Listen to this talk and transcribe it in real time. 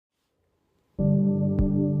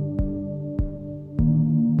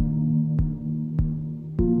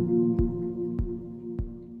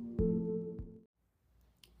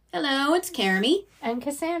it's Caramy. And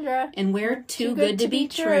Cassandra. And we're Too Good to Be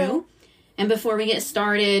True. And before we get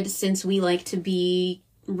started, since we like to be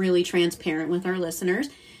really transparent with our listeners,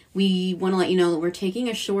 we want to let you know that we're taking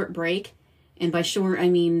a short break. And by short, I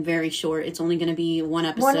mean very short. It's only going to be one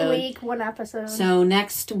episode. 1 week, one episode. So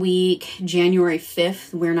next week, January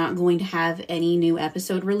 5th, we're not going to have any new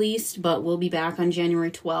episode released, but we'll be back on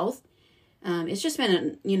January 12th. It's just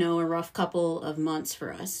been, a rough couple of months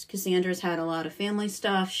for us. Cassandra's had a lot of family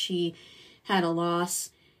stuff. She had a loss,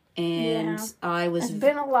 and There's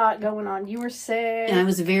been a lot going on. You were sick. And I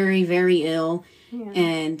was very, very ill. Yeah.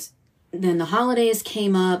 And then the holidays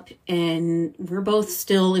came up, and we're both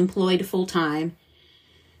still employed full-time.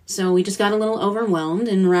 So we just got a little overwhelmed,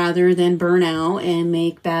 and rather than burn out and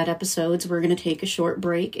make bad episodes, we're going to take a short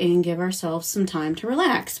break and give ourselves some time to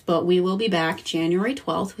relax. But we will be back January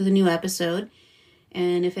 12th with a new episode.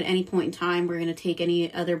 And if at any point in time we're going to take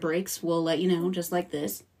any other breaks, we'll let you know, just like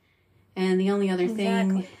this. And the only other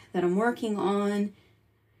thing that I'm working on,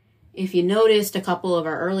 if you noticed, a couple of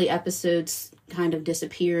our early episodes kind of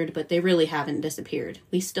disappeared, but they really haven't disappeared.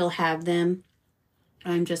 We still have them.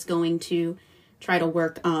 I'm just going to try to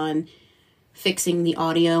work on fixing the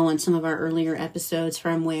audio on some of our earlier episodes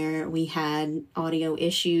from where we had audio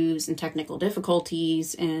issues and technical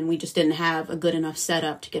difficulties, and we just didn't have a good enough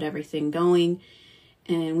setup to get everything going.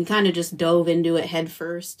 And we kind of just dove into it head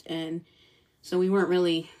first, and so we weren't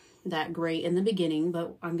really that great in the beginning,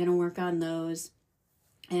 but I'm going to work on those.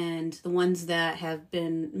 And the ones that have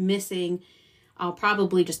been missing, I'll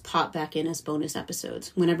probably just pop back in as bonus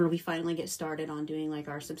episodes whenever we finally get started on doing like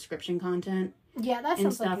our subscription content. Yeah, that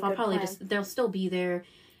sounds like a good I'll probably plan. they'll still be there,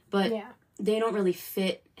 but they don't really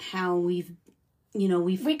fit how we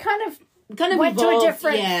kind of went evolved, to a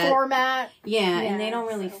different format. Yeah, and they don't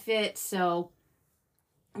really fit, so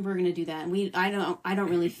we're going to do that. And I don't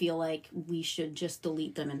really feel like we should just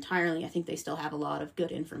delete them entirely. I think they still have a lot of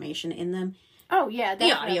good information in them. Oh, yeah,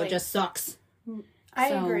 definitely. The audio just sucks. I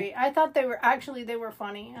agree. I thought they were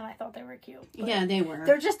funny, and I thought they were cute. Yeah, they were.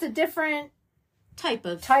 They're just a different type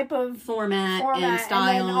of format and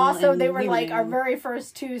style. And then also they were like our very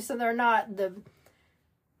first two, so they're not the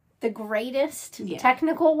greatest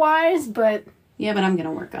technical wise, but yeah, but I'm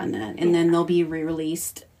gonna work on that, and then they'll be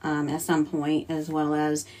re-released at some point, as well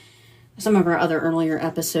as some of our other earlier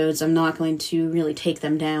episodes. I'm not going to really take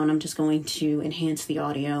them down. I'm just going to enhance the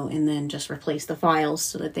audio and then just replace the files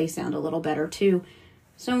so that they sound a little better too.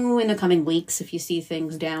 So in the coming weeks, if you see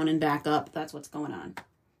things down and back up, that's what's going on.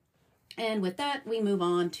 And with that, we move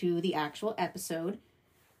on to the actual episode.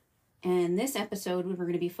 And this episode, we're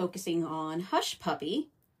going to be focusing on Hushpuppi.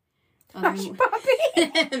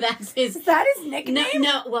 Hushpuppi? That's his... Is that his nickname?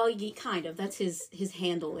 No, well, kind of. That's his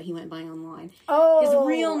handle that he went by online. Oh, his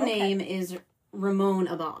real name is Ramon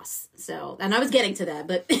Abbas. So, and I was getting to that,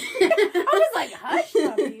 but... I was like,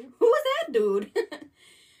 Hushpuppi? Who was that dude?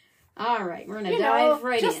 All right, we're going to dive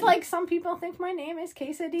right in. Just like some people think my name is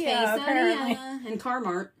Quesadilla, apparently. And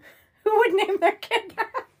Carmart. Who would name their kid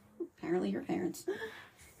that? Apparently your parents.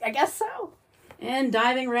 I guess so. And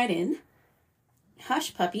diving right in,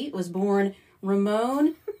 Hushpuppi was born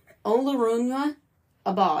Ramon Olorunwa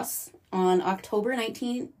Abbas in October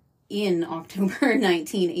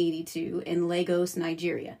 1982 in Lagos,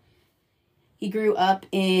 Nigeria. He grew up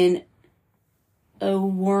in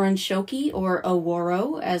Oworonshoki, or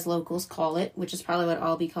Oworo, as locals call it, which is probably what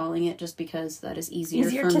I'll be calling it, just because that is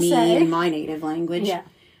easier for me say. in my native language. Yeah.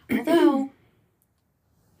 Although,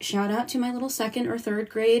 shout out to my little 2nd or 3rd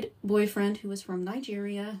grade boyfriend who was from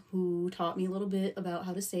Nigeria, who taught me a little bit about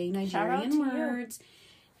how to say Nigerian words.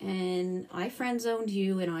 And I friend zoned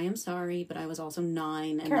you, and I am sorry, but I was also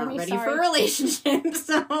 9 and not ready for a relationship.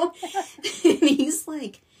 So, he's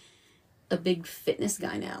like a big fitness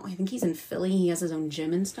guy now. I think he's in Philly. He has his own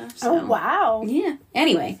gym and stuff. So. Oh, wow. Yeah.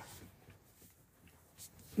 Anyway.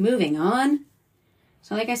 Moving on.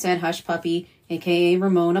 So like I said, Hushpuppi, a.k.a.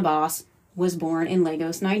 Ramon Abbas, was born in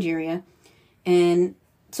Lagos, Nigeria. And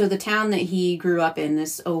so the town that he grew up in,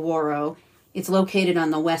 this Oworo, it's located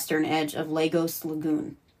on the western edge of Lagos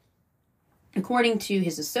Lagoon. According to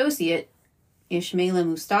his associate, Ishmaela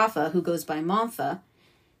Mustafa, who goes by Montha,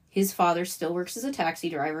 his father still works as a taxi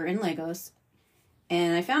driver in Lagos.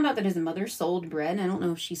 And I found out that his mother sold bread. I don't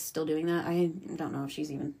know if she's still doing that. I don't know if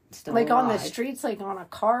she's even still alive. On the streets, like on a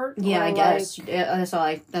cart? Yeah, I guess.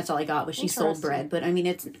 That's all I got was she sold bread. But, I mean,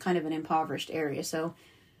 it's kind of an impoverished area, so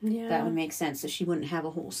that would make sense that she wouldn't have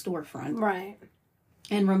a whole storefront. Right.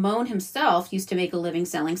 And Ramon himself used to make a living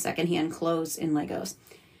selling secondhand clothes in Lagos.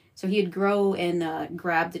 So he'd grow and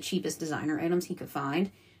grab the cheapest designer items he could find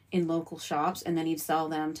in local shops, and then he'd sell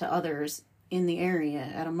them to others in the area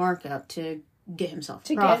at a markup to get himself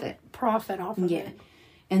to profit. Get profit off of it.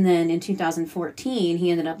 And then in 2014, he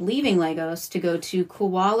ended up leaving Lagos to go to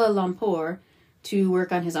Kuala Lumpur to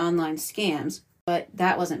work on his online scams. But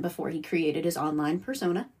that wasn't before he created his online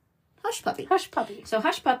persona, Hushpuppi. Hushpuppi. So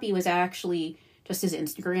Hushpuppi was actually just his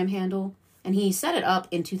Instagram handle. And he set it up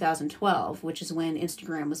in 2012, which is when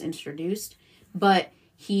Instagram was introduced. But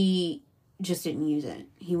he just didn't use it.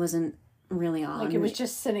 He wasn't really on. Like, it was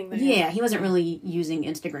just sitting there. Yeah, he wasn't really using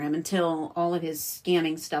Instagram until all of his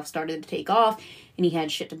scamming stuff started to take off and he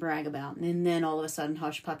had shit to brag about. And then all of a sudden,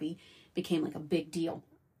 Hushpuppi became like a big deal.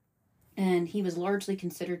 And he was largely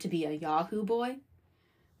considered to be a Yahoo boy,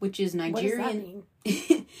 which is Nigerian. What does that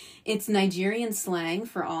mean? It's Nigerian slang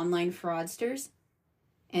for online fraudsters.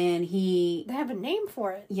 And they have a name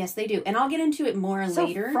for it. Yes, they do. And I'll get into it more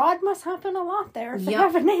later. So fraud must happen a lot there if they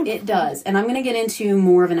have a name for it. It does. And I'm going to get into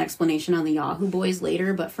more of an explanation on the Yahoo Boys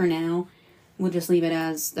later, but for now, we'll just leave it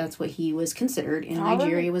as that's what he was considered. In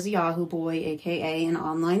Nigeria was a Yahoo boy, aka an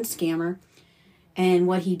online scammer. And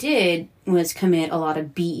what he did was commit a lot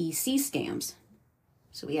of BEC scams.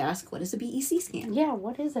 So we ask, what is a BEC scam? Yeah,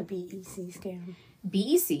 what is a BEC scam?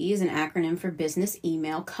 BEC is an acronym for Business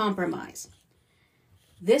Email Compromise.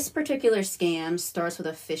 This particular scam starts with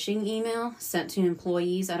a phishing email sent to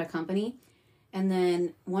employees at a company. And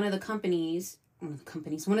then one of the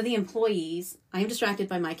employees, I am distracted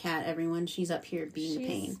by my cat, everyone. She's up here being a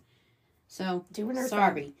pain. So, doing her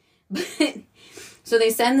sorry. So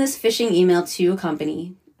they send this phishing email to a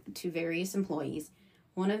company, to various employees.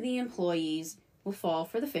 One of the employees will fall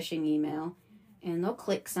for the phishing email, and they'll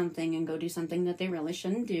click something and go do something that they really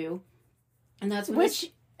shouldn't do. And that's when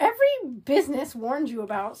every business warned you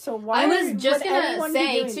about, so why? I was just gonna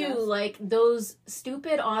say too, this? like those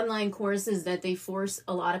stupid online courses that they force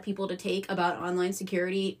a lot of people to take about online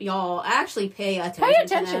security. Y'all actually pay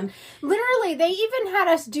attention. To them. Literally, they even had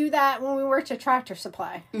us do that when we worked at Tractor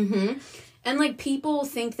Supply. Mm-hmm. And like people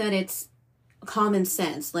think that it's common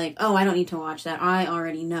sense, like, oh, I don't need to watch that. I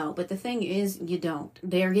already know. But the thing is, you don't.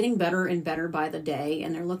 They are getting better and better by the day,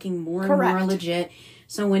 and they're looking more and more legit.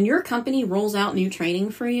 So when your company rolls out new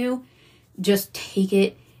training for you, just take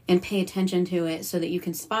it and pay attention to it so that you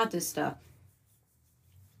can spot this stuff.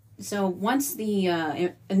 So once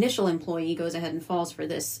the initial employee goes ahead and falls for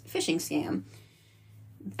this phishing scam,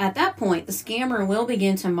 at that point, the scammer will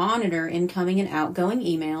begin to monitor incoming and outgoing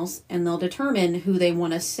emails, and they'll determine who they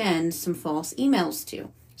want to send some false emails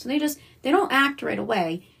to. So they don't act right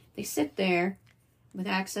away. They sit there with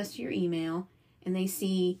access to your email, and they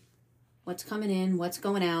see what's coming in, what's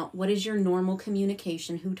going out, what is your normal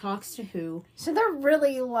communication, who talks to who. So they're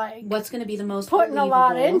really like what's going to be the most putting a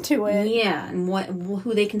lot into it. Yeah, and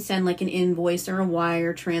who they can send like an invoice or a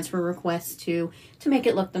wire transfer request to make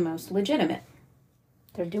it look the most legitimate.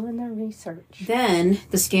 They're doing their research. Then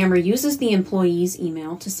the scammer uses the employee's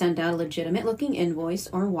email to send out a legitimate-looking invoice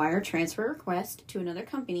or wire transfer request to another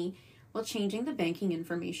company while changing the banking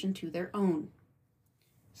information to their own.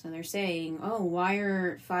 So they're saying, oh,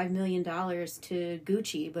 wire $5 million to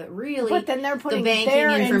Gucci, but really, but then they're putting the banking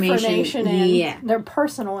their information in, their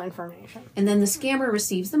personal information. And then the scammer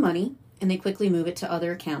receives the money, and they quickly move it to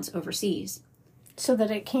other accounts overseas. So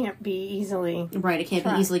that it can't be easily Right, it can't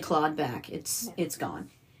tracked. be easily clawed back. It's gone.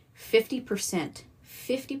 50%,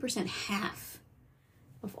 half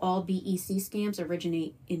of all BEC scams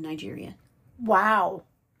originate in Nigeria. Wow.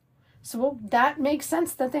 So that makes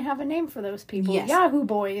sense that they have a name for those people. Yes. Yahoo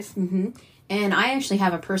boys. Mm-hmm. And I actually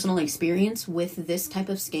have a personal experience with this type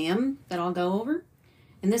of scam that I'll go over.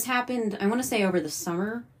 And this happened, I want to say over the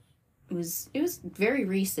summer. It was very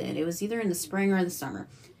recent. It was either in the spring or the summer.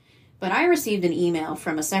 But I received an email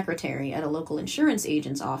from a secretary at a local insurance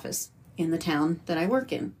agent's office in the town that I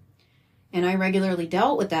work in. And I regularly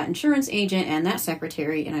dealt with that insurance agent and that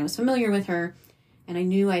secretary, and I was familiar with her, and I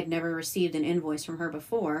knew I'd never received an invoice from her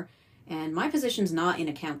before. And my position's not in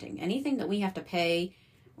accounting. Anything that we have to pay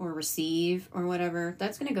or receive or whatever,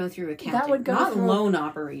 that's going to go through accounting, that would go not through loan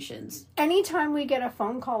operations. Anytime we get a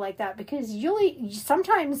phone call like that, because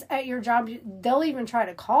sometimes at your job, they'll even try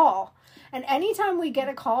to call. And anytime we get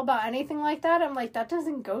a call about anything like that, I'm like, that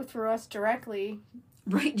doesn't go through us directly.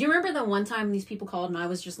 Right. Do you remember the one time these people called and I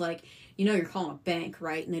was just like, you're calling a bank,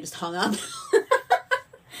 right? And they just hung up.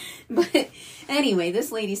 But anyway,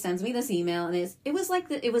 this lady sends me this email and it was like,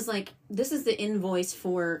 this is the invoice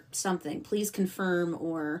for something. Please confirm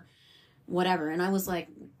or whatever. And I was like,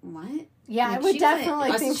 what? Yeah, I would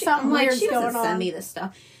definitely think something weird's going on. Send me this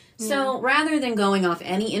stuff. So rather than going off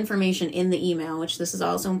any information in the email, which this is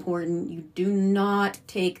also important, you do not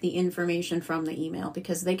take the information from the email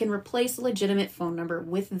because they can replace a legitimate phone number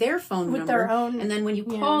with their phone number. Their own. And then when you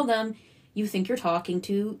call them, you think you're talking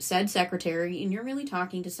to said secretary, and you're really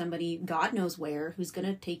talking to somebody, God knows where, who's going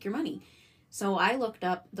to take your money. So I looked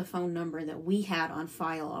up the phone number that we had on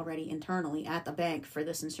file already internally at the bank for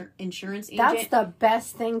this insurance agent. That's the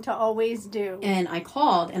best thing to always do. And I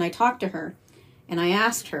called and I talked to her and I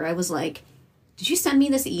asked her, I was like, did you send me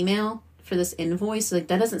this email for this invoice? Like,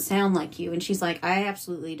 that doesn't sound like you. And she's like, I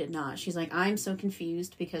absolutely did not. She's like, I'm so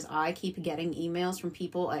confused because I keep getting emails from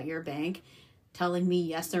people at your bank telling me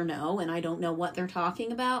yes or no, and I don't know what they're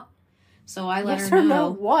talking about. So I let her know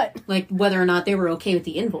what? Like, whether or not they were okay with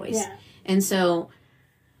the invoice. Yeah. And so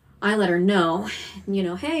I let her know,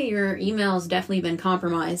 hey, your email's definitely been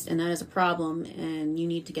compromised and that is a problem and you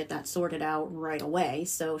need to get that sorted out right away.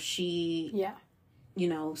 So she,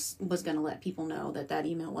 was going to let people know that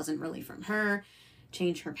email wasn't really from her,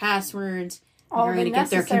 change her passwords. They're going to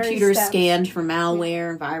get their computers scanned for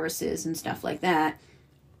malware, viruses, and stuff like that.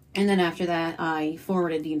 And then after that, I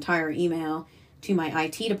forwarded the entire email to my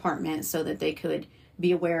IT department so that they could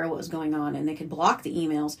be aware of what was going on and they could block the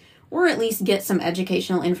emails, or at least get some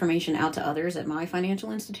educational information out to others at my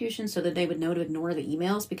financial institution so that they would know to ignore the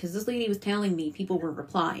emails, because this lady was telling me people were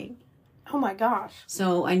replying. Oh my gosh.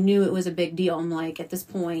 So I knew it was a big deal. I'm like, at this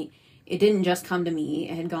point, it didn't just come to me.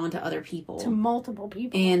 It had gone to other people. To multiple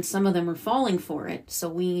people. And some of them were falling for it. So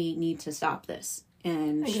we need to stop this.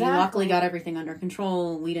 And She luckily got everything under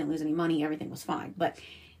control. We didn't lose any money. Everything was fine. But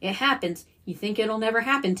it happens. You think it'll never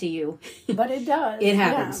happen to you. But it does. It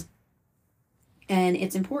happens. Yeah. And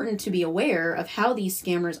it's important to be aware of how these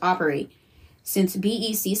scammers operate, since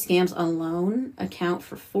BEC scams alone account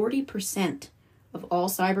for 40% of all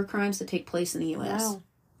cybercrimes that take place in the U.S. Wow.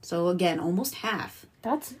 So again, almost half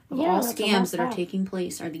all scams that are taking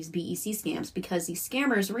place are these BEC scams, because these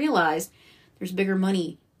scammers realize there's bigger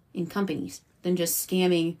money in companies than just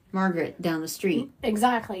scamming Margaret down the street.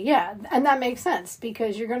 Exactly, yeah. And that makes sense,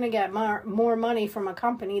 because you're going to get more money from a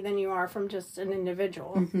company than you are from just an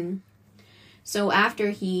individual. Mm-hmm. So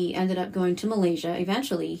after he ended up going to Malaysia,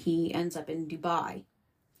 eventually he ends up in Dubai,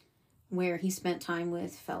 where he spent time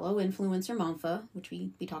with fellow influencer Manfa, which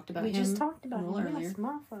we talked about. We just talked about him earlier. Yes,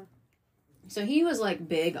 Manfa. So he was like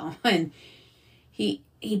big on, he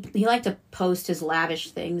liked to post his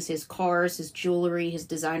lavish things, his cars, his jewelry, his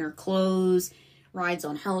designer clothes, rides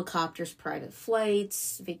on helicopters, private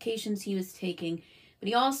flights, vacations he was taking. But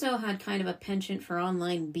he also had kind of a penchant for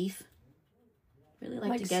online beef. Really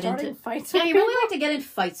like to get into fights. Yeah, he really liked to get in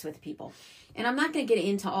fights with people. And I'm not going to get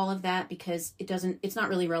into all of that because it's not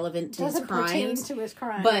really relevant to his crimes. Pertain to his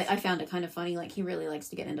crimes. But I found it kind of funny. Like, he really likes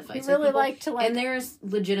to get into fights with people. He really liked to, and there's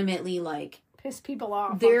legitimately, piss people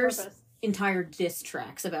off. There's entire diss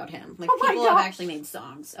tracks about him. Like, people have actually made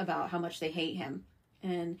songs about how much they hate him.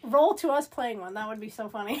 And roll to us playing one. That would be so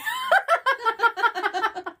funny.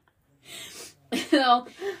 Well,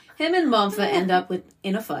 him and Manfa end up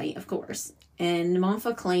in a fight, of course. And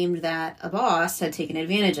Manfa claimed that a boss had taken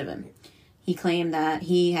advantage of him. He claimed that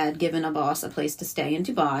he had given a boss a place to stay in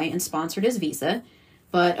Dubai and sponsored his visa,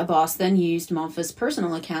 but a boss then used Manfa's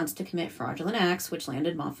personal accounts to commit fraudulent acts, which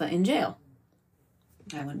landed Manfa in jail.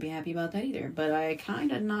 I wouldn't be happy about that either, but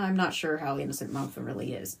I'm not sure how innocent Manfa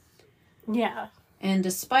really is. Yeah. And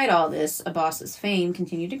despite all this, a boss's fame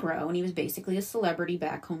continued to grow, and he was basically a celebrity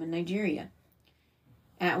back home in Nigeria.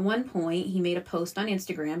 At one point, he made a post on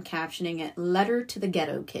Instagram captioning it, "Letter to the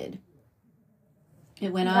Ghetto Kid."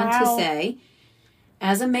 It went on to say,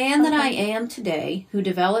 "As a man that I am today, who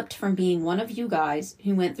developed from being one of you guys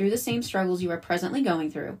who went through the same struggles you are presently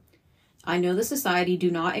going through, I know the society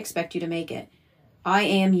do not expect you to make it. I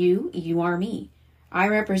am you, you are me. I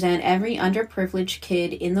represent every underprivileged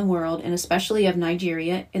kid in the world, and especially of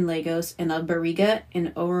Nigeria, in Lagos, and of Bariga,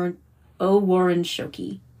 and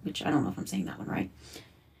Oworonshoki," which I don't know if I'm saying that one right.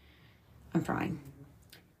 I'm trying.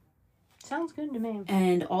 Sounds good to me.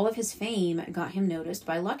 And all of his fame got him noticed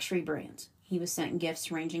by luxury brands. He was sent gifts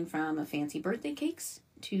ranging from fancy birthday cakes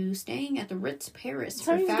to staying at the Ritz Paris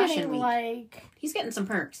for Fashion Week. He's getting some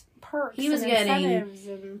perks. He's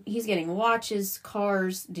getting watches,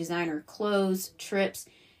 cars, designer clothes, trips,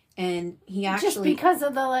 and he actually, just because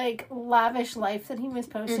of the lavish life that he was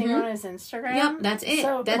posting on his Instagram. Yep, that's it.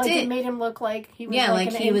 So that's it. It made him look like he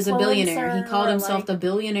was he was a billionaire. He called himself the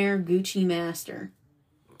Billionaire Gucci Master.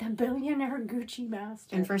 The Billionaire Gucci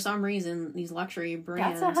Master. And for some reason, these luxury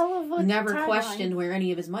brands never questioned where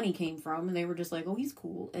any of his money came from. And they were just like, oh, he's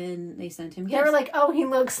cool. And they sent him gifts. They were like, oh, he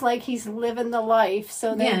looks like he's living the life.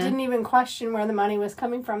 So they didn't even question where the money was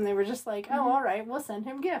coming from. They were just like, oh, all right, we'll send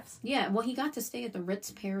him gifts. Yeah, well, he got to stay at the Ritz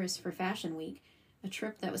Paris for Fashion Week. A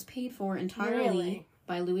trip that was paid for entirely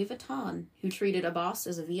by Louis Vuitton, who treated a boss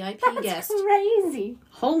as a VIP guest. That's crazy.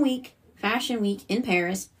 Whole week, Fashion Week in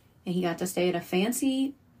Paris. And he got to stay at a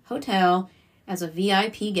fancy hotel as a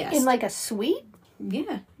VIP guest. In like a suite?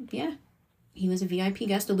 Yeah. He was a VIP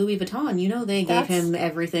guest of Louis Vuitton. You know, they gave him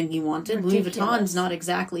everything he wanted. Ridiculous. Louis Vuitton's not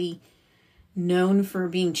exactly known for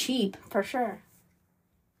being cheap. For sure.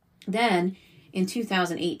 Then, in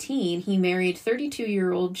 2018, he married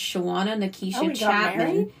 32-year-old Shawana Nikisha Chapman.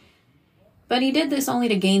 Married? But he did this only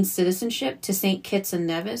to gain citizenship to St. Kitts and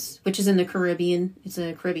Nevis, which is in the Caribbean. It's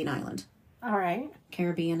a Caribbean island. All right.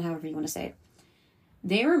 Caribbean, however you want to say it.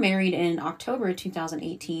 They were married in October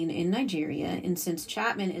 2018 in Nigeria, and since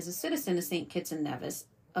Chapman is a citizen of St. Kitts and Nevis,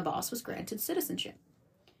 Abbas was granted citizenship.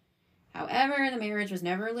 However, the marriage was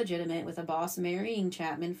never legitimate, with Abbas marrying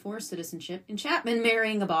Chapman for citizenship and Chapman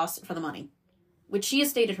marrying Abbas for the money, which she has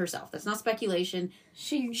stated herself. That's not speculation.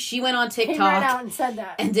 She went on TikTok came right out and said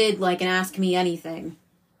that. And did like an Ask Me Anything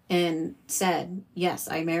and said, yes,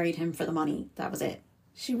 I married him for the money. That was it.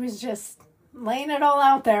 She was just laying it all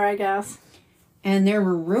out there, I guess. And there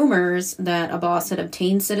were rumors that Abbas had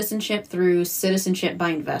obtained citizenship through citizenship by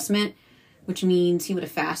investment, which means he would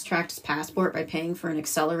have fast-tracked his passport by paying for an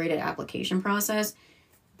accelerated application process.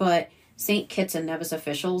 But St. Kitts and Nevis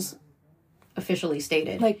officials officially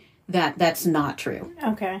stated that that's not true.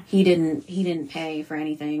 Okay. He didn't pay for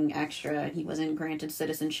anything extra. He wasn't granted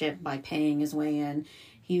citizenship by paying his way in.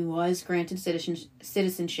 He was granted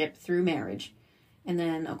citizenship through marriage. And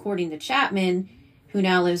then, according to Chapman, who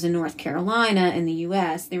now lives in North Carolina in the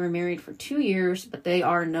U.S., they were married for 2 years, but they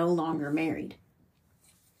are no longer married.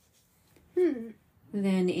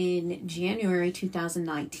 Then in January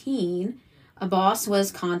 2019, Abbas was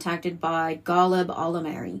contacted by Ghalib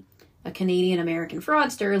Alamari, a Canadian-American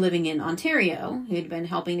fraudster living in Ontario, who had been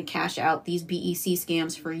helping to cash out these BEC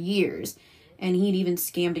scams for years. And he'd even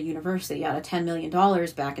scammed a university out of $10 million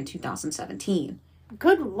back in 2017.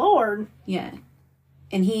 Good Lord. Yeah.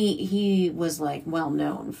 And he was, like,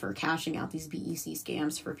 well-known for cashing out these BEC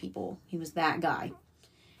scams for people. He was that guy.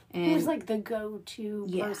 And he was, like, the go-to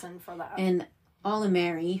person for that. And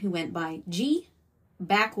Alamari, who went by G,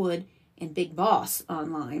 Backwood, and Big Boss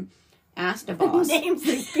online, asked Abbas... Names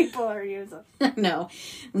these people are using. No.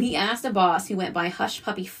 He asked Abbas, who went by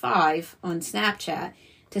Hushpuppi 5 on Snapchat,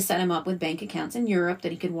 to set him up with bank accounts in Europe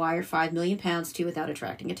that he could wire £5 million to without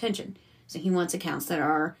attracting attention. So he wants accounts that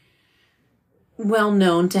are well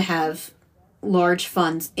known to have large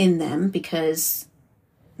funds in them, because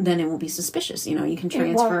then it won't be suspicious. You know, you can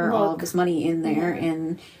transfer all of this money in there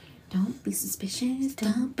and don't be suspicious.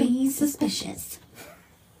 Don't be suspicious.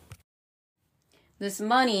 This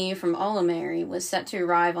money from Alamari was set to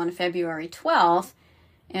arrive on February 12th,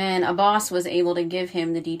 and Abbas was able to give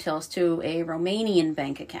him the details to a Romanian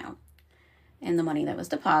bank account. And the money that was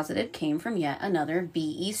deposited came from yet another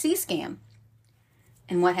BEC scam.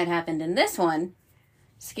 And what had happened in this one,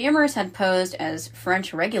 scammers had posed as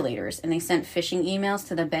French regulators, and they sent phishing emails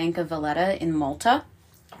to the Bank of Valletta in Malta.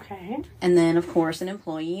 Okay. And then, of course, an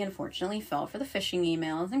employee unfortunately fell for the phishing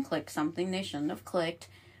emails and clicked something they shouldn't have clicked,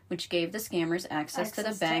 which gave the scammers access to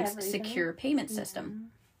the bank's secure payment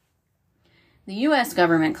system. The U.S.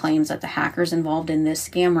 government claims that the hackers involved in this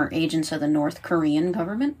scam were agents of the North Korean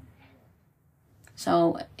government.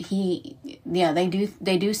 So they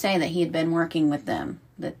do say that he had been working with them.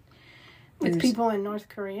 With people in North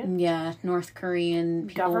Korea? Yeah, North Korean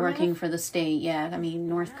people government? Working for the state. Yeah, I mean,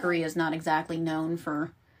 North Korea is not exactly known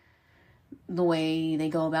for the way they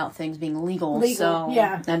go about things being legal. So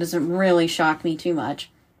that doesn't really shock me too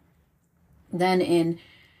much. Then in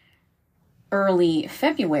early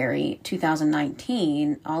February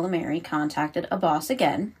 2019, Alamari contacted Abbas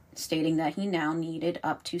again, stating that he now needed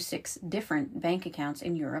up to 6 different bank accounts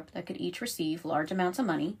in Europe that could each receive large amounts of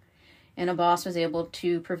money, and Abbas was able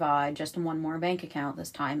to provide just one more bank account,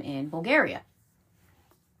 this time in Bulgaria.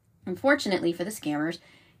 Unfortunately for the scammers,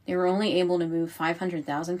 they were only able to move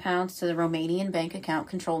 £500,000 to the Romanian bank account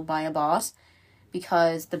controlled by Abbas,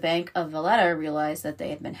 because the Bank of Valletta realized that they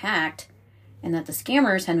had been hacked and that the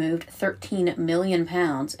scammers had moved £13 million,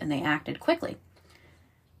 and they acted quickly.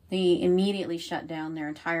 They immediately shut down their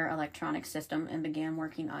entire electronic system and began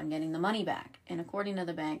working on getting the money back. And according to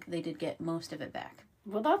the bank, they did get most of it back.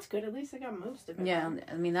 Well, that's good. At least they got most of it. Yeah,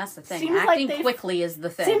 I mean, that's the thing. Seems Acting like quickly is the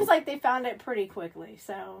thing. Seems like they found it pretty quickly,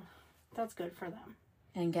 so that's good for them.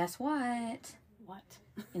 And guess what? What?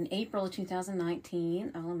 In April of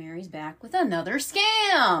 2019, Alamari's back with another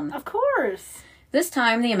scam. Of course. This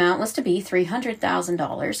time, the amount was to be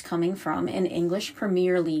 $300,000 coming from an English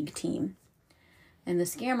Premier League team. And the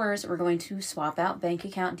scammers were going to swap out bank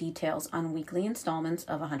account details on weekly installments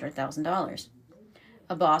of $100,000.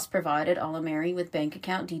 Abbas provided Alamari with bank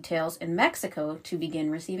account details in Mexico to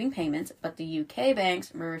begin receiving payments, but the UK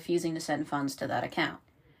banks were refusing to send funds to that account.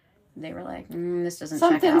 They were like, this doesn't check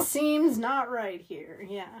Something out. seems not right here.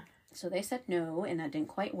 Yeah. So they said no, and that didn't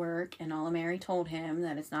quite work. And Alla Mary told him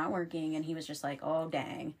that it's not working, and he was just like, oh,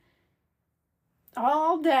 dang.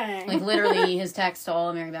 Oh, dang. Like, literally, his text to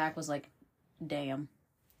Alla Mary back was like, damn.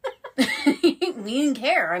 We didn't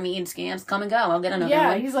care. I mean, scams come and go. I'll get another one.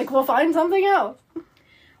 Yeah, he's like, we'll find something else.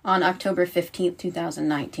 On October 15th,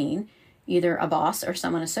 2019, either a boss or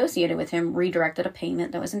someone associated with him redirected a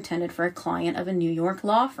payment that was intended for a client of a New York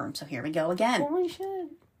law firm. So here we go again. Holy shit.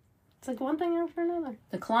 It's like one thing after another.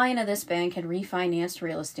 The client of this bank had refinanced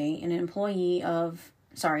real estate, and an employee of,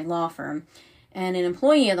 law firm, and an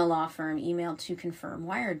employee of the law firm emailed to confirm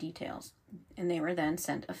wire details, and they were then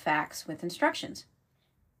sent a fax with instructions.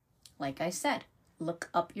 Like I said, look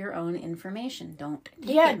up your own information. Don't take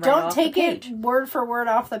it right don't off take the it page. word for word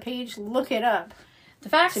off the page. Look it up The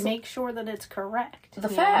fax, to make sure that it's correct. the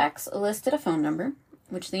fax listed a phone number,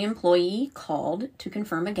 which the employee called to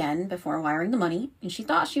confirm again before wiring the money, and she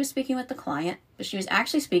thought she was speaking with the client, but she was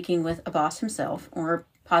actually speaking with a boss himself, or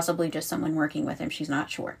possibly just someone working with him. She's not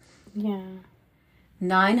sure. Yeah.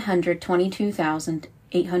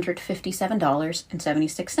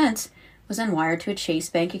 $922,857.76 was then wired to a Chase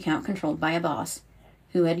bank account controlled by a boss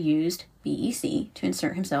who had used BEC to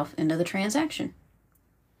insert himself into the transaction.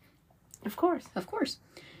 Of course. Of course.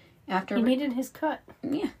 He needed his cut.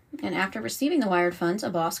 Yeah. And after receiving the wired funds, a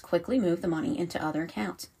boss quickly moved the money into other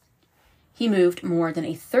accounts. He moved more than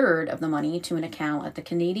a third of the money to an account at the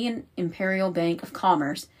Canadian Imperial Bank of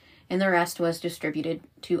Commerce, and the rest was distributed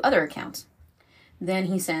to other accounts. Then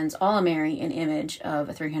he sends Alla Mary an image of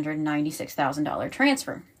a $396,000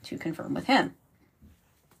 transfer to confirm with him.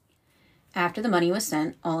 After the money was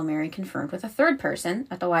sent, Alla Mary confirmed with a third person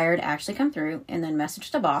that the wire had actually come through, and then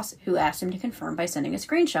messaged the boss, who asked him to confirm by sending a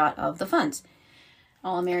screenshot of the funds.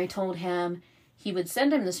 Alla Mary told him he would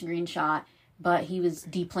send him the screenshot, but he was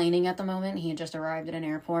deplaning at the moment. He had just arrived at an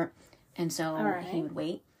airport, and so he would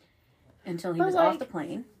wait until he was off the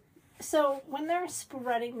plane. So when they're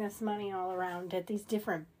spreading this money all around at these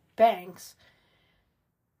different banks,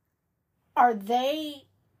 are they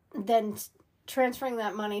then transferring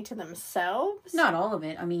that money to themselves? Not all of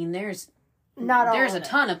it. I mean, there's a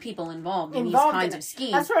ton of people involved in these kinds of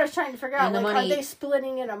schemes. That's what I was trying to figure out. Like, are they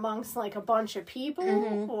splitting it amongst like a bunch of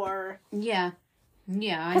people, or? Yeah.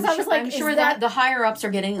 I'm sure that the higher ups are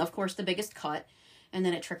getting, of course, the biggest cut, and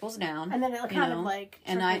then it trickles down, and then it kind of like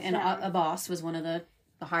a boss was one of the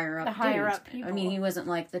higher up people. I mean, he wasn't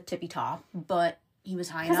like the tippy top, but he was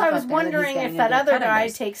high enough. Because I was wondering if that other guy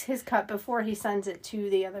takes his cut before he sends it to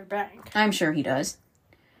the other bank. I'm sure he does.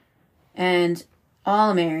 And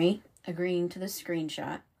Alla Mary, agreeing to the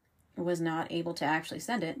screenshot, was not able to actually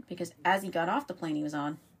send it because as he got off the plane he was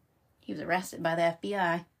on, he was arrested by the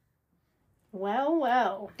FBI.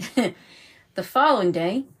 Well. The following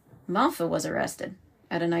day, Malfa was arrested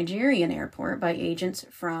at a Nigerian airport by agents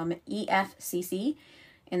from EFCC,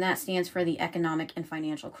 and that stands for the Economic and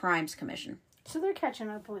Financial Crimes Commission. So they're catching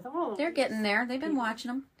up with all of They're getting there. They've been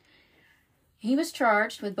watching him. He was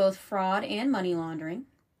charged with both fraud and money laundering.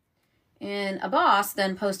 And a boss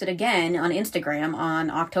then posted again on Instagram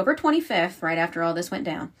on October 25th, right after all this went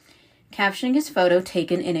down, captioning his photo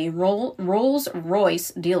taken in a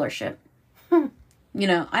Rolls-Royce dealership. You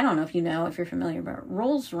know, I don't know if you're familiar, but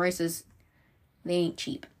Rolls-Royces, they ain't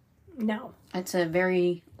cheap. No. It's a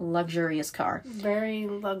very luxurious car. Very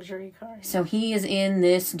luxury car. So he is in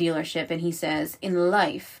this dealership and he says, in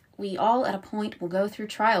life, we all at a point will go through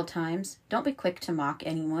trial times. Don't be quick to mock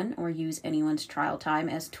anyone or use anyone's trial time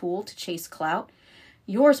as tool to chase clout.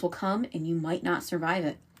 Yours will come and you might not survive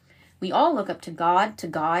it. We all look up to God to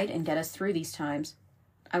guide and get us through these times.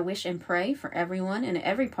 I wish and pray for everyone in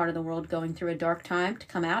every part of the world going through a dark time to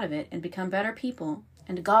come out of it and become better people,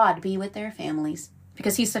 and God be with their families.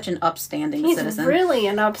 Because he's such an upstanding citizen. He's really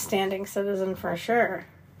an upstanding citizen for sure,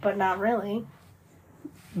 but not really.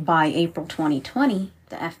 By April 2020,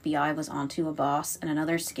 the FBI was onto a boss and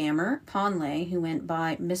another scammer, Ponley, who went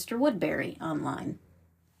by Mr. Woodbury online.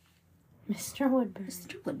 Mr. Woodbury.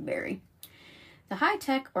 Mr. Woodbury. The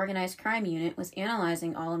high-tech organized crime unit was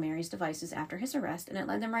analyzing Alla Mary's devices after his arrest, and it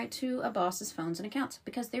led them right to a boss's phones and accounts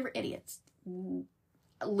because they were idiots.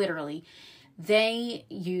 Literally. They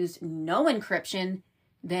used no encryption.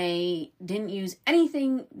 They didn't use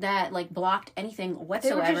anything that, like, blocked anything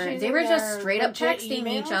whatsoever. They were just straight up texting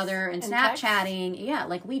each other and Snapchatting. Yeah,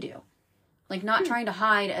 like we do. Like, not trying to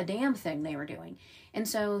hide a damn thing they were doing. And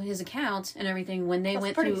so his accounts and everything, when they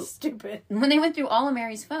went through... stupid. When they went through Alla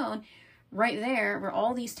Mary's phone, right there were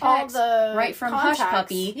all these texts right from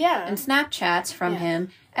Hushpuppi and Snapchats from him.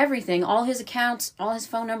 Everything. All his accounts, all his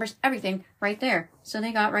phone numbers, everything right there. So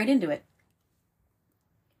they got right into it.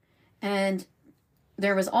 And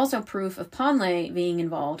there was also proof of Ponley being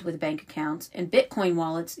involved with bank accounts and Bitcoin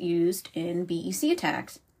wallets used in BEC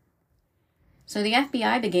attacks. So the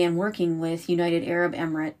FBI began working with United Arab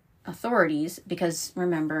Emirates authorities because,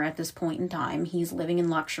 remember, at this point in time, he's living in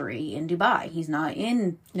luxury in Dubai. He's not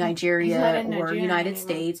in Nigeria or United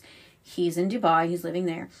States. He's in Dubai. He's living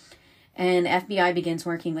there. And FBI begins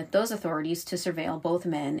working with those authorities to surveil both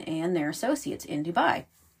men and their associates in Dubai.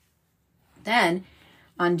 Then,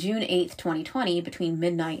 on June 8th, 2020, between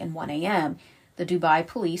midnight and 1 a.m., the Dubai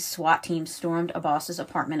police SWAT team stormed Abbas's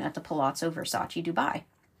apartment at the Palazzo Versace, Dubai.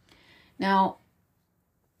 Now,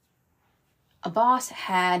 Abbas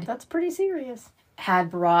That's pretty serious.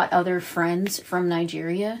 Had brought other friends from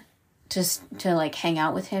Nigeria to like hang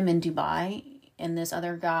out with him in Dubai, and this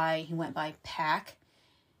other guy, he went by Pac,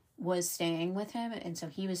 was staying with him, and so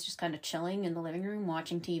he was just kind of chilling in the living room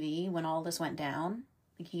watching TV when all this went down.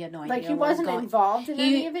 Like, he had no idea. Like, he wasn't involved in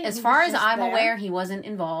any of it? As far as I'm aware, he wasn't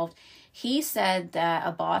involved. He said that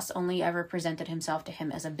Abbas only ever presented himself to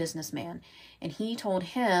him as a businessman, and he told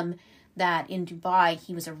him that in Dubai,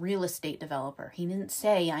 he was a real estate developer. He didn't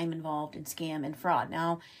say, I'm involved in scam and fraud.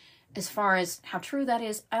 Now, as far as how true that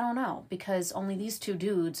is, I don't know, because only these two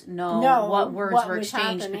dudes know what words were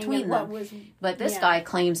exchanged between them. But this guy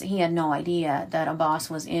claims that he had no idea that Abbas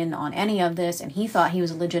was in on any of this, and he thought he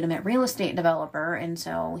was a legitimate real estate developer, and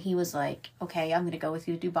so he was like, okay, I'm going to go with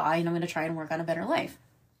you to Dubai, and I'm going to try and work on a better life.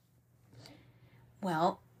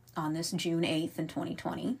 Well, on this June 8th in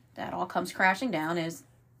 2020, that all comes crashing down as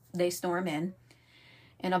they storm in,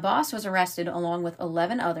 and Abbas was arrested along with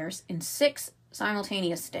 11 others in 6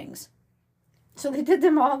 simultaneous stings. So they did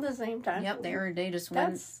them all at the same time? Yep,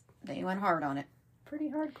 they went hard on it. Pretty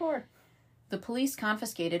hardcore. The police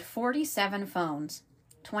confiscated 47 phones,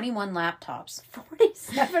 21 laptops.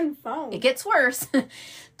 47 phones? It gets worse.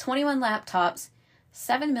 21 laptops,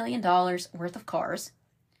 $7 million worth of cars,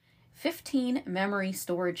 15 memory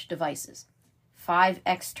storage devices, 5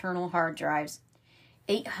 external hard drives,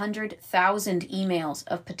 800,000 emails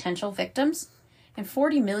of potential victims, and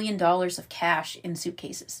 $40 million of cash in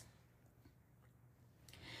suitcases.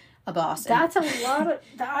 Abbas. That's a lot of...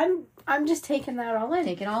 I'm just taking that all in.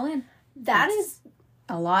 Take it all in. That's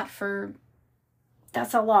a lot for...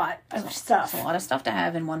 That's a lot of stuff. That's a lot of stuff to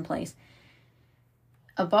have in one place.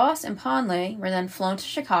 Abbas and Ponley were then flown to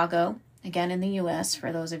Chicago, again in the U.S.,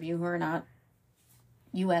 for those of you who are not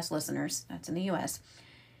U.S. listeners. That's in the U.S.,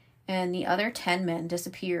 and the other 10 men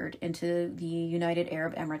disappeared into the United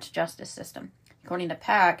Arab Emirates justice system. According to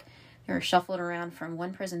Pac, they were shuffled around from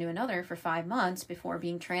one prison to another for 5 months before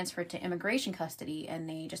being transferred to immigration custody, and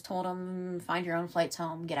they just told them, find your own flights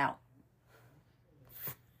home, get out.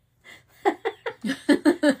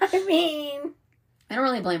 I mean... I don't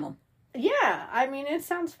really blame them. Yeah, I mean, it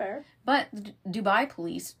sounds fair. But Dubai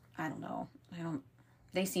police, I don't know.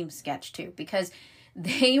 They seem sketch too, because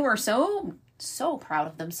they were so proud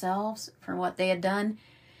of themselves for what they had done.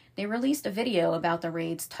 They released a video about the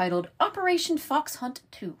raids titled Operation Fox Hunt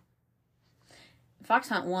 2. Fox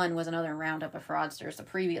Hunt 1 was another roundup of fraudsters the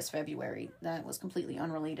previous February that was completely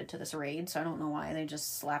unrelated to this raid, so I don't know why they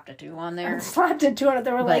just slapped a 2 on there. Slapped a 2 on it.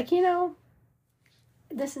 They were like,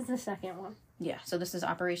 this is the second one. Yeah, so this is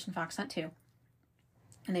Operation Fox Hunt 2.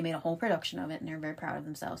 And they made a whole production of it, and they're very proud of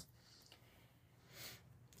themselves.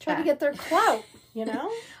 Try to get their clout,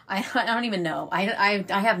 I don't even know. I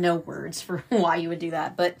have no words for why you would do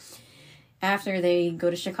that. But after they go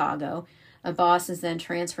to Chicago, Abbas is then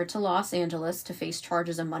transferred to Los Angeles to face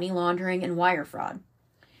charges of money laundering and wire fraud.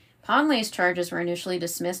 Ponley's charges were initially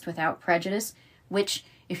dismissed without prejudice, which,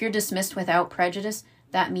 if you're dismissed without prejudice,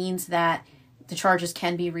 that means that the charges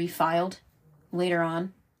can be refiled later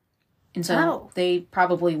on. And so they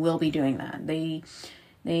probably will be doing that. They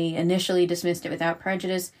initially dismissed it without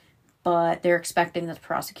prejudice, but they're expecting that the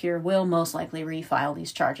prosecutor will most likely refile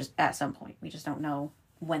these charges at some point. We just don't know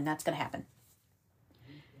when that's going to happen.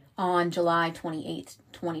 On July 28th,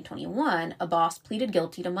 2021, Abbas pleaded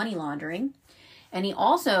guilty to money laundering, and he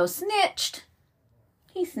also snitched.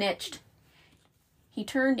 He snitched. He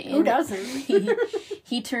turned in... Who doesn't?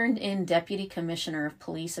 he turned in Deputy Commissioner of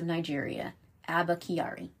Police of Nigeria, Abba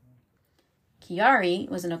Kyari. Kyari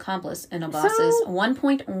was an accomplice in Abbas's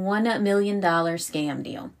 $1.1 million scam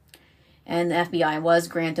deal. And the FBI was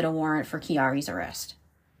granted a warrant for Kyari's arrest.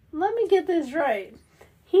 Let me get this right.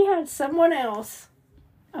 He had someone else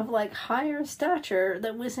of, higher stature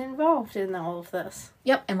that was involved in all of this.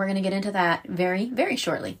 Yep, and we're going to get into that very, very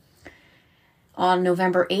shortly. On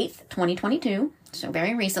November 8th, 2022, so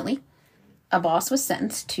very recently, Abbas was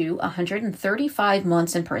sentenced to 135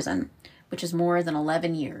 months in prison, which is more than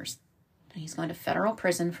 11 years. He's going to federal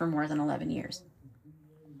prison for more than 11 years.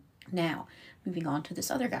 Now, moving on to this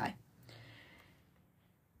other guy.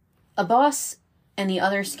 A boss and the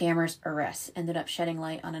other scammers' arrests ended up shedding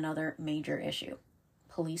light on another major issue.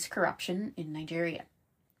 Police corruption in Nigeria.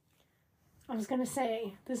 I was going to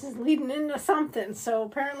say, this is leading into something, so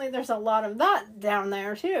apparently there's a lot of that down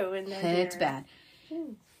there, too. It's bad.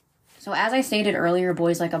 So as I stated earlier,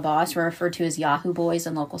 boys like a boss were referred to as Yahoo boys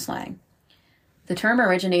in local slang. The term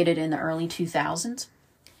originated in the early 2000s.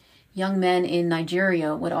 Young men in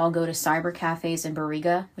Nigeria would all go to cyber cafes in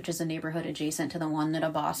Bariga, which is a neighborhood adjacent to the one that a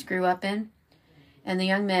boss grew up in. And the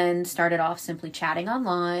young men started off simply chatting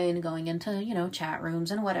online, going into, chat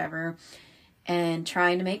rooms and whatever, and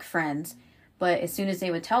trying to make friends. But as soon as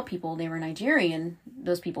they would tell people they were Nigerian,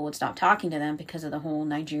 those people would stop talking to them because of the whole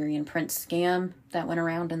Nigerian prince scam that went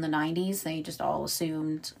around in the 90s. They just all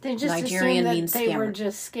assumed Nigerian means they scammer. were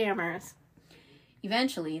just scammers.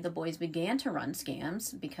 Eventually, the boys began to run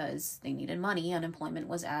scams because they needed money. Unemployment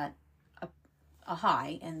was at a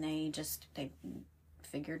high, and they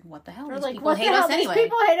figured, what the hell? They're These like, people what hate the hell? us anyway. These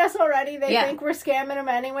people hate us already. They think we're scamming them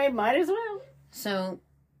anyway. Might as well. So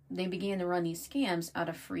they began to run these scams out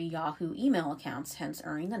of free Yahoo email accounts, hence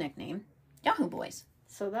earning the nickname Yahoo Boys.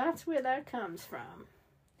 So that's where that comes from.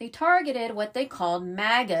 They targeted what they called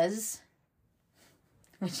MAGAs,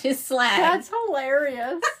 which is slang. That's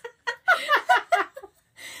hilarious.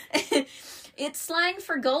 It's slang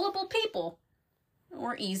for gullible people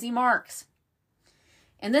or easy marks.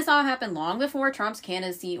 And this all happened long before Trump's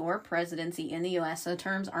candidacy or presidency in the U.S., so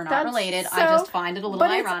terms are not related. I just find it a little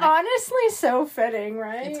ironic. But it's honestly so fitting,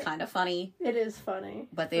 right? It's kind of funny. It is funny.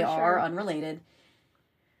 But they are unrelated.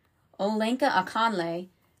 Olenka Akanle,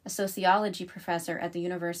 a sociology professor at the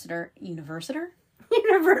University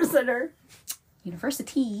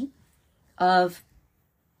of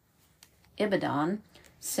Ibadan,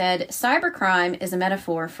 said cybercrime is a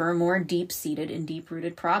metaphor for a more deep-seated and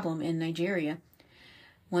deep-rooted problem in Nigeria.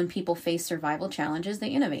 When people face survival challenges, they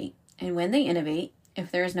innovate. And when they innovate,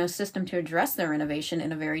 if there is no system to address their innovation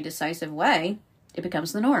in a very decisive way, it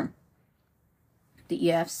becomes the norm. The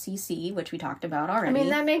EFCC, which we talked about already. I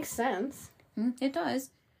mean, that makes sense. It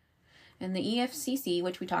does. And the EFCC,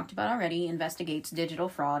 which we talked about already, investigates digital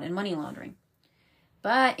fraud and money laundering.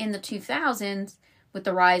 But in the 2000s, with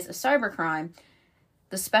the rise of cybercrime,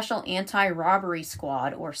 the Special Anti-Robbery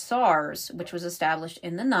Squad, or SARS, which was established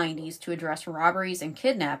in the 90s to address robberies and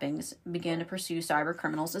kidnappings, began to pursue cyber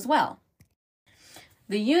criminals as well.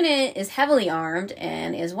 The unit is heavily armed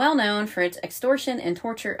and is well known for its extortion and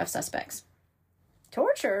torture of suspects.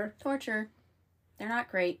 Torture? Torture. They're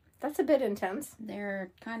not great. That's a bit intense.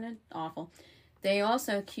 They're kind of awful. They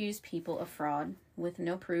also accuse people of fraud with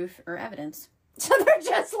no proof or evidence. So they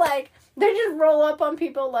just roll up on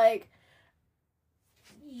people like,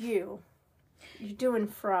 you're doing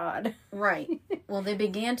fraud. Right. Well, they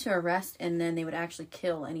began to arrest, and then they would actually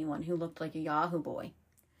kill anyone who looked like a Yahoo boy.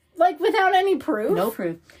 Like, without any proof? No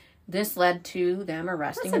proof. This led to them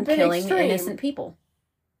arresting and killing innocent people.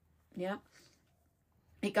 Yeah.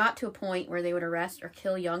 It got to a point where they would arrest or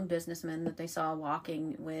kill young businessmen that they saw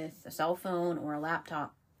walking with a cell phone or a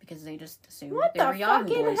laptop because they just assumed they were Yahoo boys. What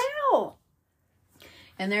the fucking hell?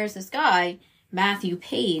 And there's this guy, Matthew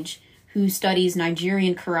Page, who studies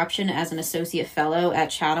Nigerian corruption as an associate fellow at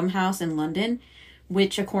Chatham House in London,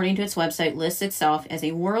 which, according to its website, lists itself as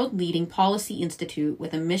a world-leading policy institute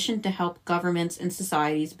with a mission to help governments and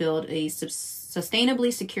societies build a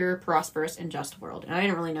sustainably secure, prosperous, and just world. And I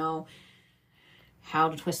didn't really know how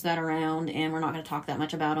to twist that around, and we're not going to talk that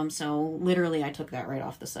much about them, so literally I took that right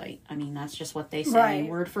off the site. I mean, that's just what they say,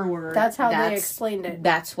 word for word. That's how they explained it.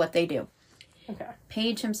 That's what they do. Okay.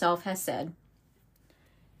 Page himself has said,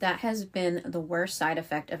 that has been the worst side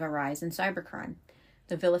effect of a rise in cybercrime.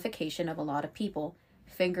 The vilification of a lot of people,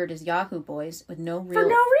 fingered as Yahoo boys with no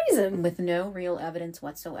real evidence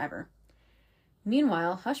whatsoever.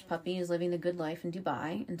 Meanwhile, Hushpuppi is living the good life in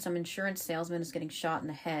Dubai, and some insurance salesman is getting shot in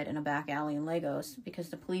the head in a back alley in Lagos because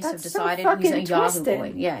the police have decided he's a Yahoo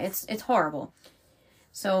boy. Yeah, it's horrible.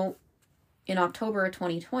 So, in October of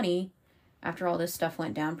 2020, after all this stuff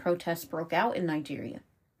went down, protests broke out in Nigeria.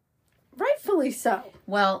 Rightfully so.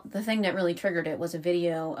 Well, the thing that really triggered it was a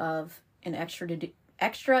video of an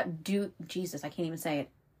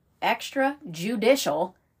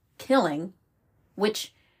extrajudicial killing,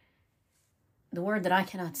 which the word that I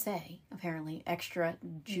cannot say, apparently,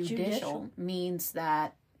 extrajudicial, means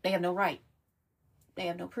that they have no right. They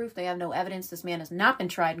have no proof. They have no evidence. This man has not been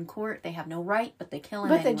tried in court. They have no right, but they kill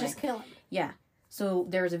him anyway. But they just kill him. Yeah. So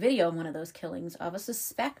there was a video of one of those killings of a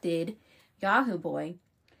suspected Yahoo boy,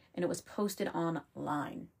 and it was posted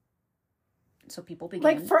online. So people began...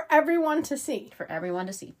 Like, for everyone to see. For everyone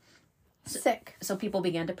to see. Sick. So people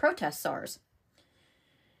began to protest SARS,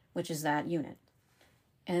 which is that unit.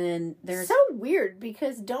 And there's... So weird,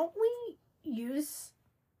 because don't we use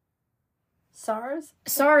SARS?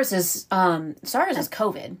 SARS is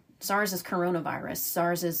COVID. SARS is coronavirus.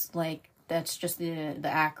 SARS is like, that's just the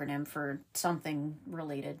acronym for something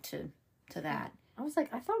related to that. I was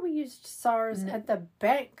like, I thought we used SARS at the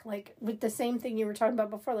bank, like with the same thing you were talking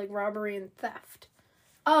about before, like robbery and theft.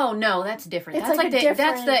 Oh no, that's different. It's That's like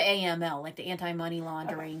that's the AML, like the anti-money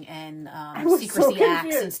laundering and secrecy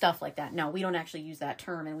acts and stuff like that. No, we don't actually use that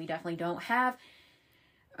term, and we definitely don't have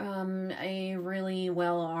a really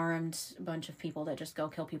well-armed bunch of people that just go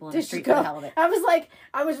kill people in the street for the hell of it.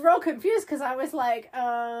 I was real confused because I was like,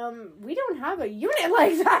 we don't have a unit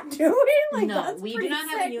like that, do we? Like, no, we do not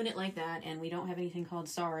have a unit like that, and we don't have anything called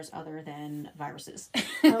SARS other than viruses.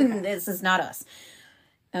 Okay. This is not us.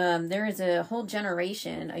 There is a whole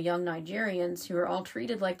generation of young Nigerians who are all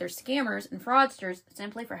treated like they're scammers and fraudsters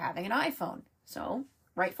simply for having an iPhone. So,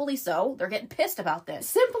 rightfully so, they're getting pissed about this.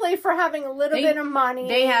 Simply for having a little bit of money.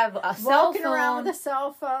 They have a cell walking phone. around with a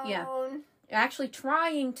cell phone. Yeah. Actually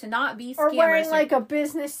trying to not be scammers. Or wearing like a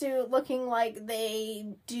business suit looking like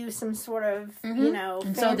they do some sort of, and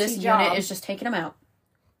fancy so this job. unit is just taking them out.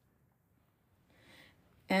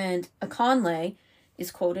 And Akonle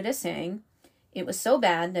is quoted as saying, "It was so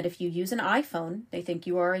bad that if you use an iPhone, they think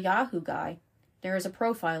you are a Yahoo guy. There is a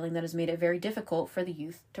profiling that has made it very difficult for the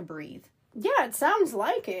youth to breathe." Yeah, it sounds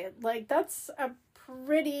like it. Like, that's a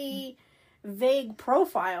pretty vague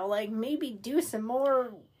profile. Like, maybe do some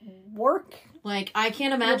more work. Like, I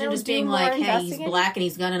can't imagine just being like, hey, he's black and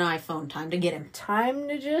he's got an iPhone. Time to get him. Time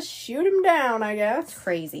to just shoot him down, I guess. It's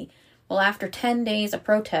crazy. Well, after 10 days of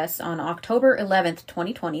protests on October 11th,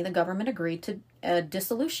 2020, the government agreed to a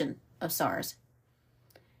dissolution of SARS.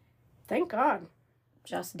 Thank God.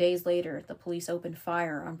 Just days later, the police opened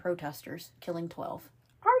fire on protesters, killing 12.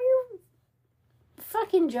 Are you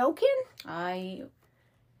fucking joking? I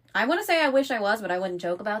want to say I wish I was, but I wouldn't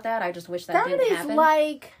joke about that. I just wish that didn't happen. That is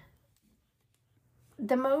like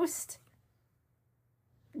the most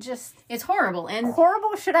just... It's horrible. And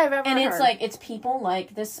horrible shit I've ever heard. And it's like, it's people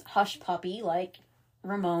like this Hushpuppi, like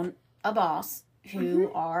Ramon Abbas,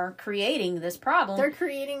 who are creating this problem. They're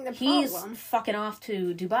creating the He's problem. fucking off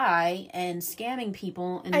to Dubai and scamming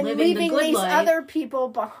people and living leaving the good these life. other people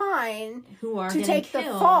behind who are to take killed. the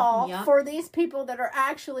fall for these people that are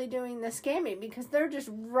actually doing the scamming, because they're just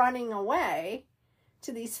running away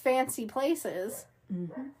to these fancy places.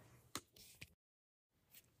 Mm-hmm.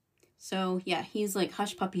 So, yeah, he's like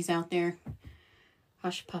Hushpuppi's out there.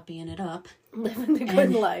 Hushpuppying it up. Living the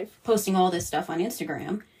good life. Posting all this stuff on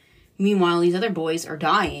Instagram. Meanwhile, these other boys are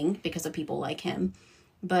dying because of people like him.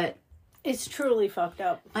 But it's truly fucked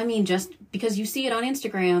up. I mean, just because you see it on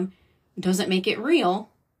Instagram doesn't make it real.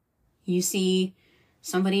 You see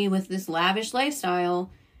somebody with this lavish lifestyle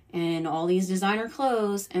and all these designer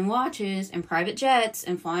clothes and watches and private jets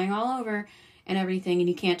and flying all over and everything, and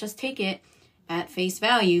you can't just take it at face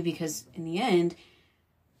value, because in the end,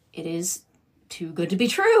 it is too good to be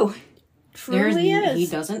true. Truly is. He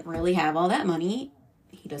doesn't really have all that money.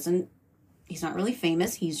 He's not really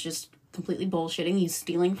famous. He's just completely bullshitting. He's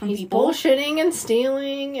stealing from people. He's bullshitting and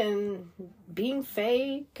stealing and being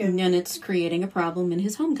fake. And it's creating a problem in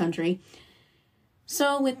his home country.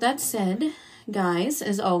 So with that said, guys,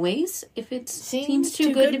 as always, if it seems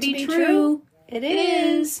too good to be true, it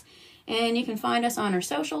is. And you can find us on our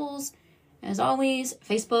socials. As always,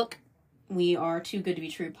 Facebook, we are Too Good to Be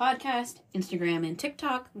True Podcast. Instagram and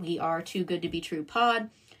TikTok, we are Too Good to Be True Pod.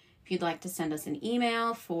 If you'd like to send us an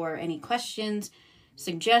email for any questions,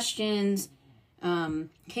 suggestions,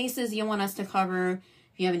 cases you want us to cover,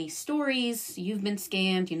 if you have any stories, you've been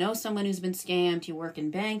scammed, you know someone who's been scammed, you work in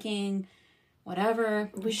banking, whatever,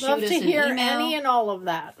 we'd love to hear any and all of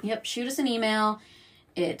that. Yep, shoot us an email.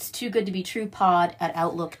 It's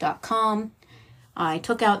toogoodtobetruepod@outlook.com. I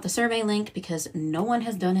took out the survey link because no one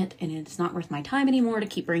has done it, and it's not worth my time anymore to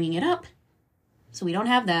keep bringing it up. So we don't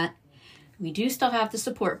have that. We do still have the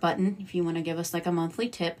support button if you want to give us like a monthly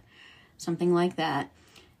tip, something like that,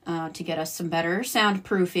 to get us some better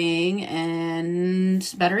soundproofing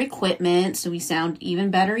and better equipment so we sound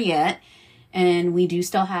even better yet. And we do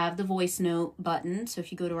still have the voice note button. So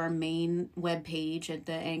if you go to our main webpage at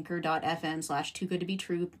the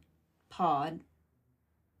anchor.fm/toogoodtobetruepod,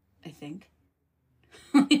 I think.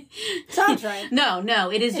 Sounds right. No,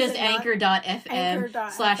 it is just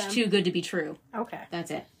anchor.fm/toogoodtobetrue. Okay. That's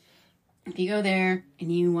it. If you go there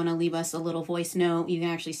and you want to leave us a little voice note, you can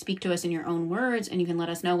actually speak to us in your own words, and you can let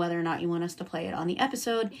us know whether or not you want us to play it on the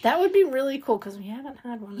episode. That would be really cool, because we haven't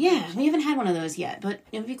had one of those. Yeah, we haven't had one of those yet, but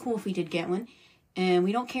it would be cool if we did get one. And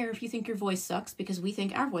we don't care if you think your voice sucks, because we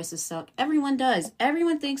think our voices suck. Everyone does.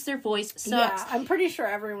 Everyone thinks their voice sucks. Yeah, I'm pretty sure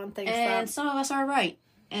everyone thinks that. And some of us are right.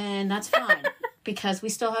 And that's fine. Because we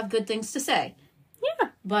still have good things to say. Yeah.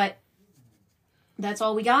 But that's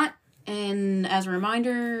all we got. And as a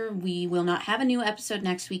reminder, we will not have a new episode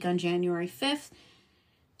next week on January 5th.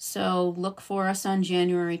 So look for us on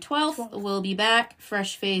January 12th. We'll be back,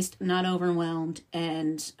 fresh-faced, not overwhelmed,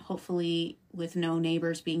 and hopefully with no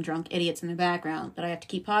neighbors being drunk idiots in the background that I have to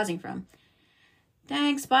keep pausing from.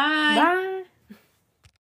 Thanks, bye! Bye!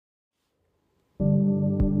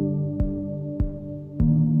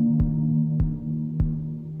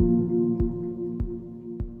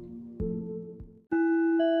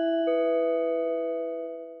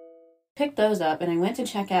 Picked those up, and I went to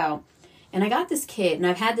check out. And I got this kid, and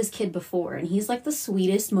I've had this kid before, and he's like the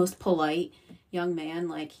sweetest, most polite young man.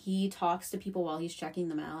 Like, he talks to people while he's checking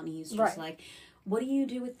them out, and he's just like, what do you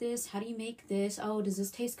do with this? How do you make this? Oh, does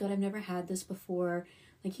this taste good? I've never had this before.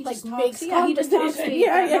 Like, he just talks. Yeah, he just talks.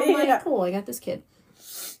 I'm like, cool, I got this kid.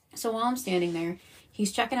 So while I'm standing there,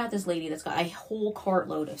 he's checking out this lady that's got a whole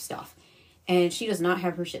cartload of stuff, and she does not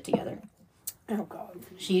have her shit together. Oh, God.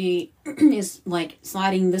 She is, like,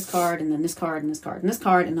 sliding this card, and then this card, and this card, and this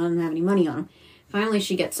card, and doesn't have any money on them. Finally,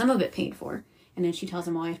 she gets some of it paid for, and then she tells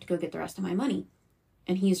him, well, I have to go get the rest of my money.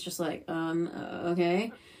 And he's just like,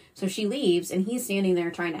 okay. So she leaves, and he's standing there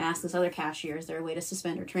trying to ask this other cashier, is there a way to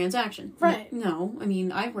suspend her transaction? Right. No. I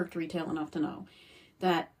mean, I've worked retail enough to know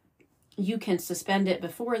that you can suspend it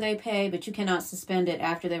before they pay, but you cannot suspend it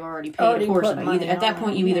after they've already paid a portion. At that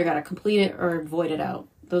point, you either got to complete it or void it out.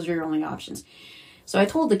 Those are your only options. So I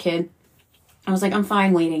told the kid, I was like, I'm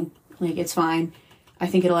fine waiting. Like, it's fine. I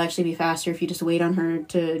think it'll actually be faster if you just wait on her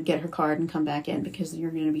to get her card and come back in, because you're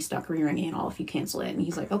going to be stuck rearing it all if you cancel it. And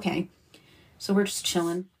he's like, okay. So we're just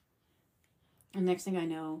chilling. And next thing I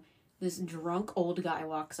know, this drunk old guy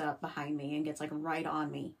walks up behind me and gets, like, right on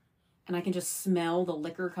me. And I can just smell the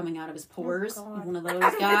liquor coming out of his pores. Like one of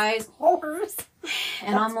those guys. Pores.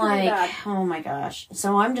 And I'm like, oh my gosh.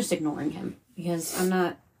 So I'm just ignoring him, because I'm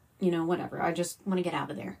not, whatever. I just want to get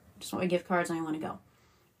out of there. Just want my gift cards and I want to go.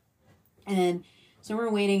 And so we're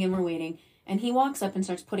waiting. And he walks up and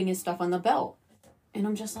starts putting his stuff on the belt. And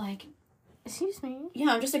I'm just like, excuse me? Yeah,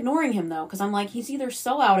 I'm just ignoring him, though. Because I'm like, he's either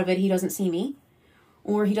so out of it he doesn't see me,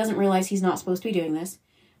 or he doesn't realize he's not supposed to be doing this.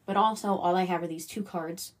 But also, all I have are these 2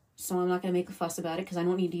 cards. So I'm not going to make a fuss about it, because I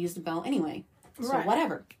don't need to use the belt anyway. So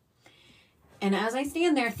whatever. And as I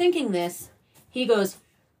stand there thinking this, he goes,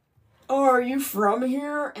 oh, are you from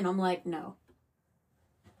here? And I'm like, no.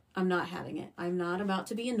 I'm not having it. I'm not about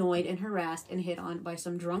to be annoyed and harassed and hit on by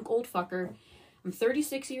some drunk old fucker. I'm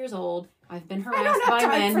 36 years old. I've been harassed by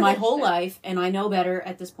men my whole life, and I know better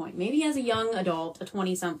at this point. Maybe as a young adult, a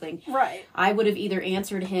 20-something, right, I would have either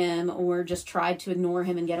answered him or just tried to ignore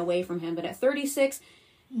him and get away from him. But at 36...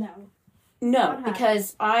 No,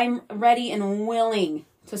 because I'm ready and willing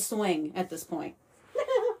to swing at this point.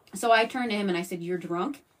 So I turned to him and I said, you're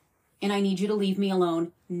drunk, and I need you to leave me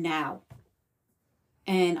alone now.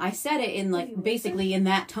 And I said it in, like, basically in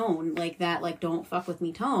that tone, like that, like, don't fuck with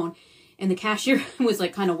me tone. And the cashier was,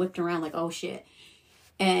 like, kind of whipped around, like, oh, shit.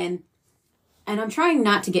 And I'm trying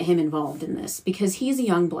not to get him involved in this, because he's a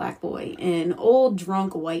young black boy, and old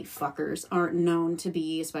drunk white fuckers aren't known to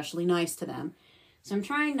be especially nice to them. So I'm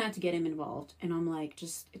trying not to get him involved. And I'm like,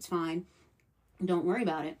 just, it's fine. Don't worry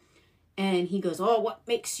about it. And he goes, oh, what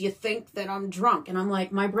makes you think that I'm drunk? And I'm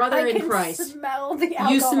like, my brother in Christ. Smell the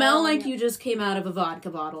alcohol. You smell like you just came out of a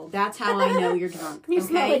vodka bottle. That's how I know you're drunk. You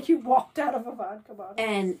smell like you walked out of a vodka bottle.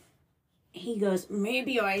 And he goes,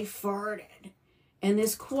 maybe I farted. And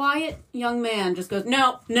this quiet young man just goes,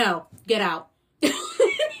 no, get out.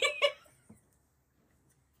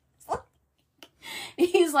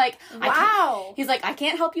 He's like, wow. He's like, I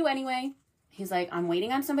can't help you anyway. He's like, I'm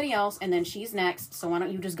waiting on somebody else, and then she's next, so why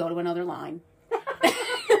don't you just go to another line? I'm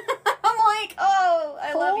like, oh,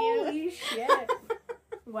 I love you. Holy shit.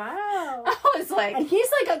 Wow. I was like... And he's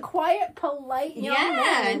like a quiet, polite young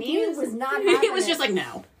man. And he was not having He was just like,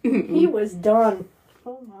 no. He was done.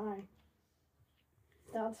 Oh, my.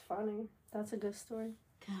 That's funny. That's a good story.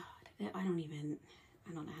 God, I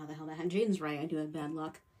don't know how the hell that happened. Jaden's right, I do have bad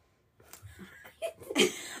luck.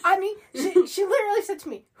 I mean, she literally said to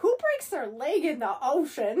me, who breaks their leg in the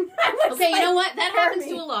ocean? Okay, like, you know what? That happens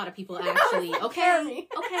to a lot of people, actually. Okay.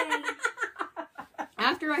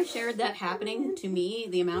 After I shared that happening to me,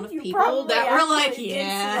 the amount of people that were like,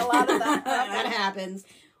 yeah, a lot of that, that happens.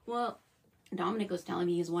 Well, Dominic was telling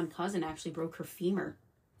me his one cousin actually broke her femur.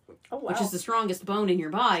 Oh, wow. Which is the strongest bone in your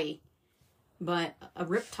body. But a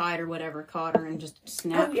riptide or whatever caught her and just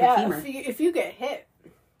snapped her femur. If you get hit,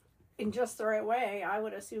 in just the right way, I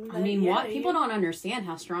would assume that, I mean, people don't understand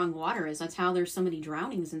how strong water is. That's how there's so many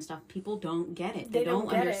drownings and stuff. People don't get it. They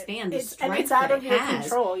don't understand the strength it's out that of it your has.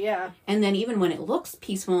 control, yeah. And then even when it looks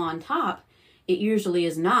peaceful on top, it usually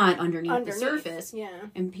is not underneath the surface. Yeah.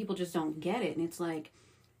 And people just don't get it. And it's like,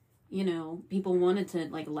 you know, people wanted to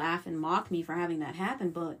like laugh and mock me for having that happen,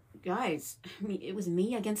 but guys, I mean, it was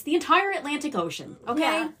me against the entire Atlantic Ocean. Okay,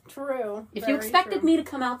 yeah, true. If you expected me to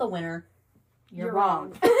come out the winner, you're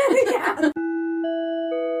wrong. Yeah.